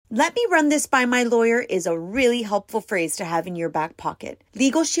"Let me run this by my lawyer" is a really helpful phrase to have in your back pocket.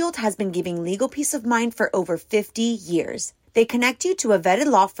 Legal Shield has been giving legal peace of mind for over 50 years. They connect you to a vetted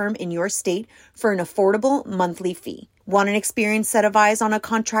law firm in your state for an affordable monthly fee. Want an experienced set of eyes on a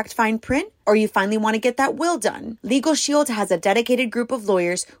contract fine print? Or you finally want to get that will done? Legal Shield has a dedicated group of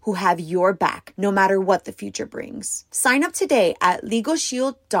lawyers who have your back, no matter what the future brings. Sign up today at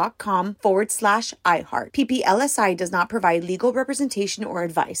LegalShield.com/iHeart. PPLSI does not provide legal representation or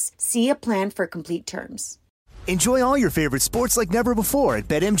advice. See a plan for complete terms. Enjoy all your favorite sports like never before at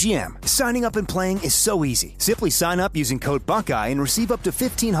BetMGM. Signing up and playing is so easy. Simply sign up using code Buckeye and receive up to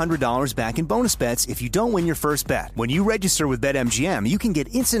 $1,500 back in bonus bets if you don't win your first bet. When you register with BetMGM, you can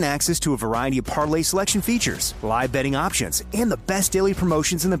get instant access to a variety of parlay selection features, live betting options, and the best daily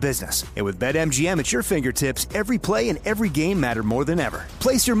promotions in the business. And with BetMGM at your fingertips, every play and every game matter more than ever.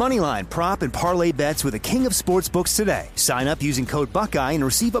 Place your moneyline, prop, and parlay bets with the king of sportsbooks today. Sign up using code Buckeye and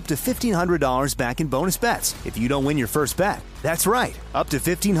receive up to $1,500 back in bonus bets if you don't win your first bet. That's right, up to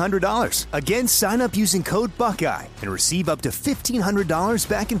 $1,500. Again, sign up using code Buckeye and receive up to $1,500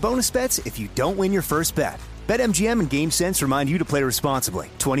 back in bonus bets if you don't win your first bet. BetMGM and GameSense remind you to play responsibly.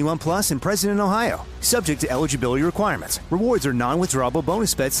 21 plus and present in Ohio. Subject to eligibility requirements. Rewards are non-withdrawable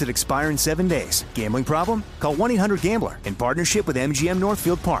bonus bets that expire in 7 days. Gambling problem? Call 1-800-GAMBLER in partnership with MGM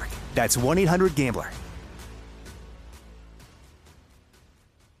Northfield Park. That's 1-800-GAMBLER.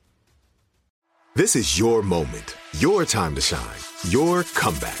 This is your moment, your time to shine, your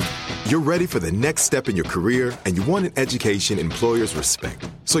comeback. You're ready for the next step in your career, and you want an education employers respect.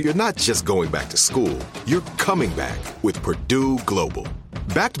 So you're not just going back to school, you're coming back with Purdue Global.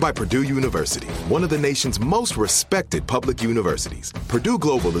 Backed by Purdue University, one of the nation's most respected public universities, Purdue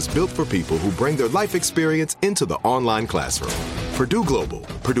Global is built for people who bring their life experience into the online classroom. Purdue Global,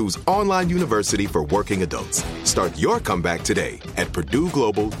 Purdue's online university for working adults. Start your comeback today at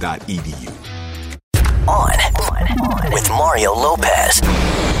purdueglobal.edu. On with Mario Lopez.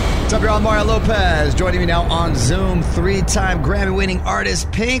 What's up, y'all? Mario Lopez joining me now on Zoom. 3-time Grammy-winning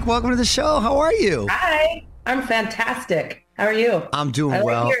artist Pink. Welcome to the show. How are you? Hi, I'm fantastic. How are you? I'm doing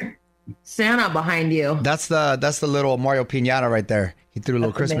well. Your Santa behind you. That's the little Mario Piñata right there. He threw a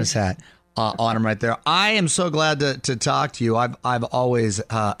little Christmas hat on him right there. I am so glad to talk to you. I've always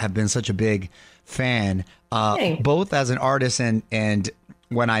have been such a big fan, both as an artist and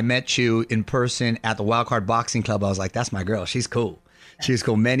when I met you in person at the Wildcard Boxing Club, I was like, that's my girl. She's cool. She's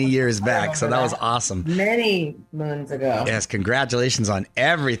cool many years back. So that was awesome. Many moons ago. Yes, congratulations on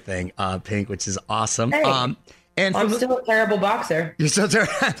everything, Pink, which is awesome. Hey, and I'm still a terrible boxer. You're still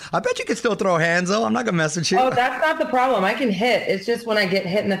terrible. I bet you can still throw hands, though. I'm not going to mess with you. Oh, that's not the problem. I can hit. It's just when I get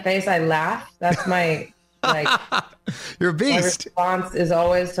hit in the face, I laugh. That's my... You're a beast. My response is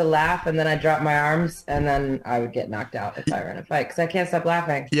always to laugh, and then I drop my arms, and then I would get knocked out if I were in a fight because I can't stop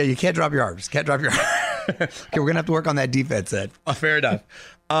laughing. Yeah, you can't drop your arms. Can't drop your arms. Okay, we're gonna have to work on that defense, Ed. Oh, fair enough.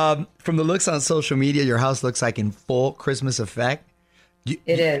 From the looks on social media, your house looks like in full Christmas effect. It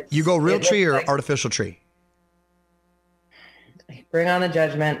is. You go real tree or artificial tree? Bring on the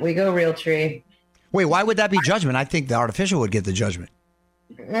judgment. We go real tree. Wait, why would that be judgment? I think the artificial would get the judgment.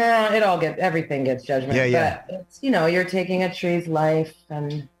 Everything gets judgment. Yeah. But it's, you're taking a tree's life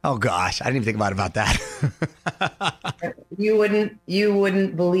and. Oh gosh, I didn't even think about that. You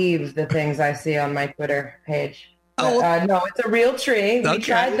wouldn't believe the things I see on my Twitter page. But, no, it's a real tree. We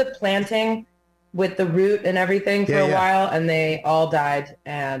tried the planting with the root and everything for a while, and they all died,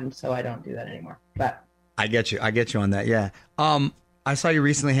 and so I don't do that anymore. But I get you on that. Yeah. I saw you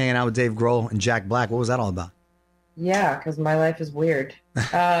recently hanging out with Dave Grohl and Jack Black. What was that all about? Yeah, because my life is weird.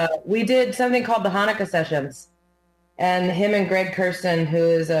 We did something called the Hanukkah Sessions, and him and Greg Kirsten, who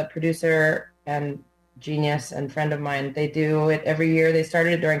is a producer and genius and friend of mine, they do it every year. They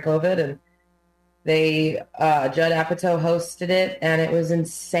started it during COVID, and Judd Apatow hosted it, and it was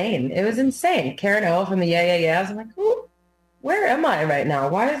insane. Karen O from the Yeah Yeah Yeahs. I'm like, where am I right now?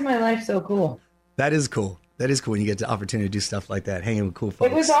 Why is my life so cool? That is cool. That is cool when you get the opportunity to do stuff like that, hanging with cool folks.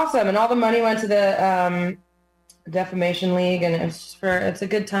 It was awesome, and all the money went to the Defamation League, and it's a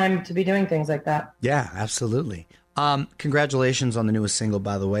good time to be doing things like that. Yeah, absolutely. Congratulations on the newest single,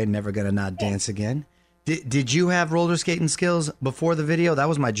 by the way, Never Gonna Not Dance Again. Did you have roller skating skills before the video? That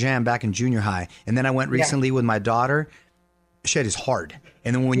was my jam back in junior high. And then I went recently with my daughter. Shit is hard.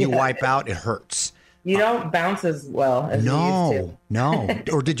 And then when you wipe out, it hurts. You don't bounce as well as you used to. No.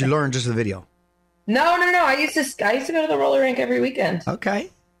 Or did you learn just the video? No. I used to go to the roller rink every weekend.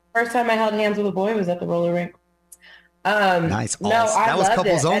 Okay. First time I held hands with a boy was at the roller rink. Nice. That was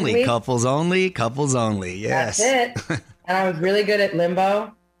couples only. Couples only. Yes. That's it. And I was really good at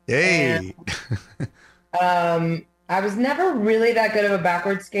limbo. Hey. And, I was never really that good of a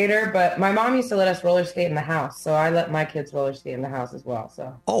backward skater, but my mom used to let us roller skate in the house. So I let my kids roller skate in the house as well.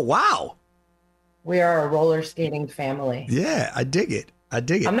 So. Oh, wow. We are a roller skating family. Yeah, I dig it.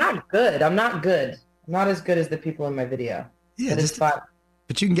 I'm not good. I'm not as good as the people in my video. Yeah, it's fun.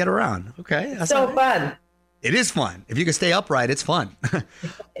 But you can get around. Okay. That's so fun. It is fun. If you can stay upright, it's fun.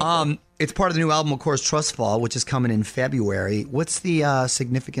 It's part of the new album, of course, Trustfall, which is coming in February. What's the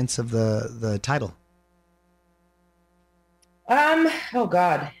significance of the title? Oh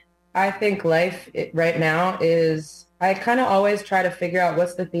God. I think life right now is, I kind of always try to figure out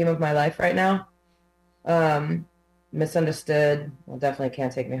what's the theme of my life right now. Misunderstood. Well, definitely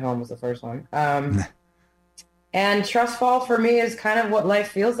Can't Take Me Home was the first one. And Trustfall for me is kind of what life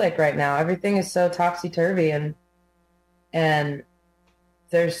feels like right now. Everything is so topsy-turvy and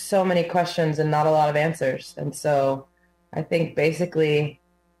there's so many questions and not a lot of answers. And so I think basically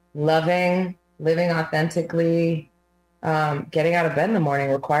living authentically, getting out of bed in the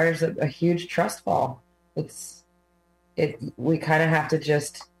morning requires a huge trust fall. We kind of have to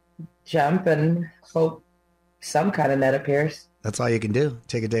just jump and hope some kind of net appears. That's all you can do.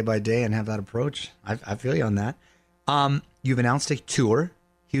 Take it day by day and have that approach. I feel you on that. You've announced a tour,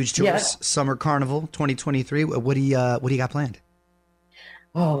 huge tours, yes. Summer Carnival 2023. What do you got planned?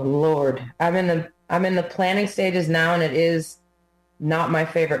 Oh Lord, I'm in the planning stages now, and it is not my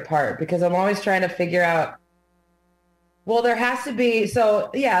favorite part because I'm always trying to figure out. Well, there has to be. So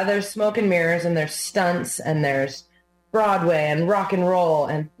yeah, there's smoke and mirrors, and there's stunts, and there's Broadway and rock and roll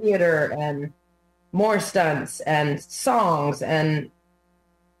and theater and more stunts and songs. And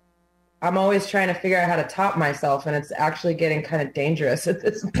I'm always trying to figure out how to top myself. And it's actually getting kind of dangerous at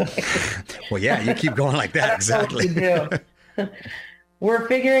this point. Well, yeah, you keep going like that. Exactly. We're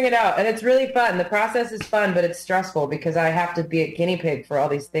figuring it out. And it's really fun. The process is fun, but it's stressful because I have to be a guinea pig for all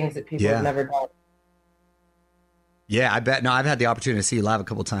these things that people have never done. Yeah, I bet. No, I've had the opportunity to see you live a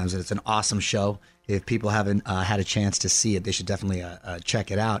couple of times, and it's an awesome show. If people haven't had a chance to see it, they should definitely check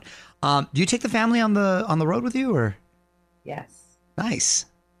it out. Do you take the family on the road with you, or? Yes. Nice.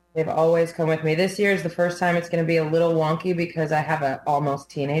 They've always come with me. This year is the first time it's going to be a little wonky because I have an almost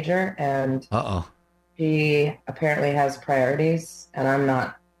teenager, and she apparently has priorities, and I'm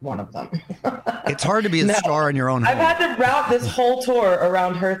not one of them. It's hard to be a star in your own home. I've had to route this whole tour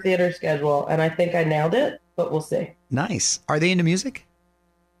around her theater schedule, and I think I nailed it, but we'll see. Nice. Are they into music?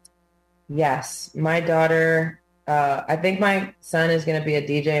 Yes. My daughter, I think my son is going to be a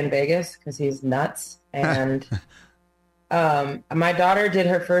DJ in Vegas because he's nuts. And my daughter did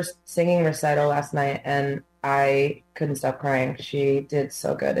her first singing recital last night, and I couldn't stop crying. She did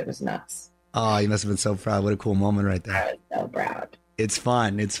so good. It was nuts. Oh, you must have been so proud. What a cool moment right there. I was so proud. It's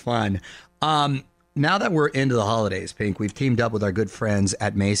fun. It's fun. Now that we're into the holidays, Pink, we've teamed up with our good friends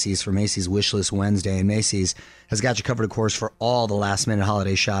at Macy's for Macy's Wishlist Wednesday. And Macy's has got you covered, of course, for all the last-minute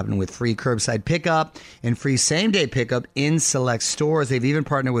holiday shopping with free curbside pickup and free same-day pickup in select stores. They've even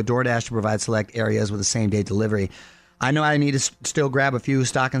partnered with DoorDash to provide select areas with a same-day delivery. I know I need to still grab a few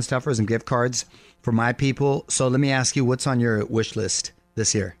stocking stuffers and gift cards for my people. So let me ask you, what's on your wish list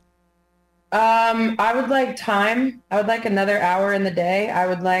this year? I would like time. I would like another hour in the day. I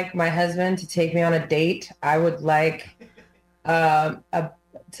would like my husband to take me on a date. I would like to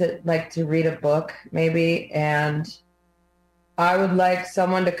read a book maybe, and I would like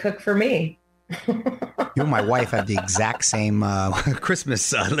someone to cook for me. You and my wife have the exact same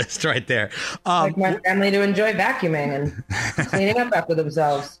Christmas list right there. Like my family to enjoy vacuuming and cleaning up after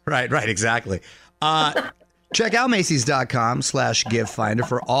themselves. Right, exactly. Check out Macys.com/giftfinder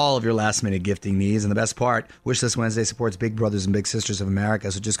for all of your last-minute gifting needs. And the best part, Wishlist Wednesday supports Big Brothers and Big Sisters of America.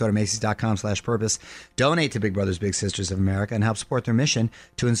 So just go to Macys.com/purpose, donate to Big Brothers, Big Sisters of America, and help support their mission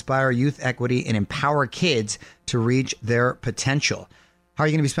to inspire youth equity and empower kids to reach their potential. How are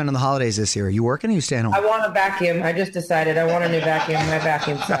you going to be spending the holidays this year? Are you working or are you staying home? I want a vacuum. I just decided I want a new vacuum. My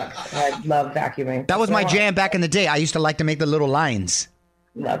vacuum sucks. I love vacuuming. That was my jam back in the day. I used to like to make the little lines.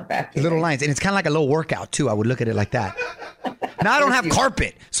 Love vacuuming. Little lines. And it's kind of like a little workout, too. I would look at it like that. Now I don't have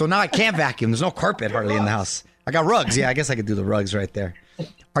carpet, so now I can't vacuum. There's no carpet hardly in the house. I got rugs. Yeah, I guess I could do the rugs right there.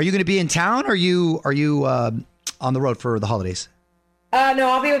 Are you going to be in town, or are you on the road for the holidays? No,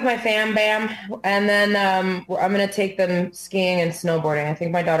 I'll be with my fam bam, and then I'm going to take them skiing and snowboarding. I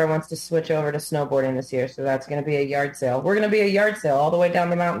think my daughter wants to switch over to snowboarding this year, so that's going to be a yard sale. We're going to be a yard sale all the way down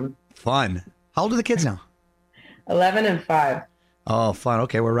the mountain. Fun. How old are the kids now? 11 and 5. Oh, fun.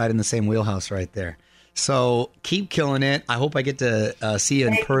 Okay, we're right in the same wheelhouse right there. So keep killing it. I hope I get to see you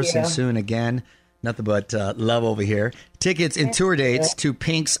in person soon again. Nothing but love over here. Tickets and tour dates to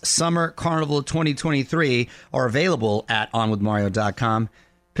Pink's Summer Carnival 2023 are available at onwithmario.com.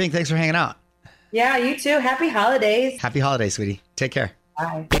 Pink, thanks for hanging out. Yeah, you too. Happy holidays. Happy holidays, sweetie. Take care.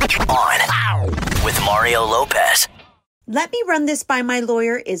 Bye. On with Mario Lopez. Let me run this by my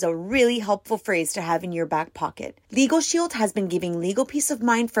lawyer is a really helpful phrase to have in your back pocket. Legal Shield has been giving legal peace of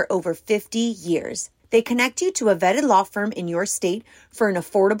mind for over 50 years. They connect you to a vetted law firm in your state for an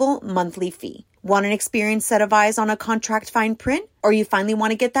affordable monthly fee. Want an experienced set of eyes on a contract fine print? Or you finally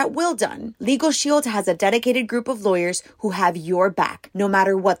want to get that will done? Legal Shield has a dedicated group of lawyers who have your back, no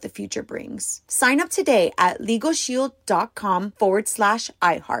matter what the future brings. Sign up today at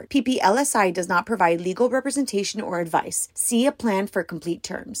LegalShield.com/iHeart. PPLSI does not provide legal representation or advice. See a plan for complete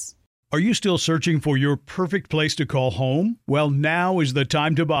terms. Are you still searching for your perfect place to call home? Well, now is the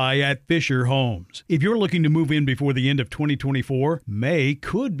time to buy at Fisher Homes. If you're looking to move in before the end of 2024, May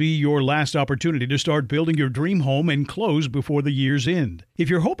could be your last opportunity to start building your dream home and close before the year's end. If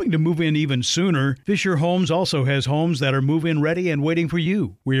you're hoping to move in even sooner, Fisher Homes also has homes that are move-in ready and waiting for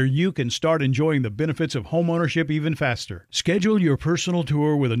you, where you can start enjoying the benefits of homeownership even faster. Schedule your personal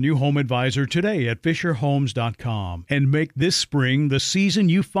tour with a new home advisor today at FisherHomes.com and make this spring the season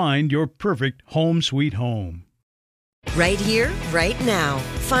you find your perfect home sweet home. Right here, right now.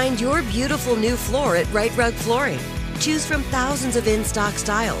 Find your beautiful new floor at Right Rug Flooring. Choose from thousands of in-stock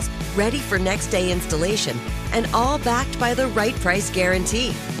styles, ready for next day installation, and all backed by the right price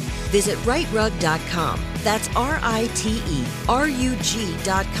guarantee. Visit rightrug.com. That's RITERUG.com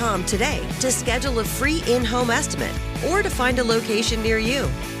today to schedule a free in-home estimate or to find a location near you.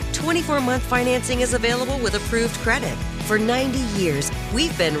 24-month financing is available with approved credit. For 90 years,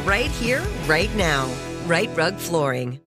 we've been right here, right now. Right Rug Flooring.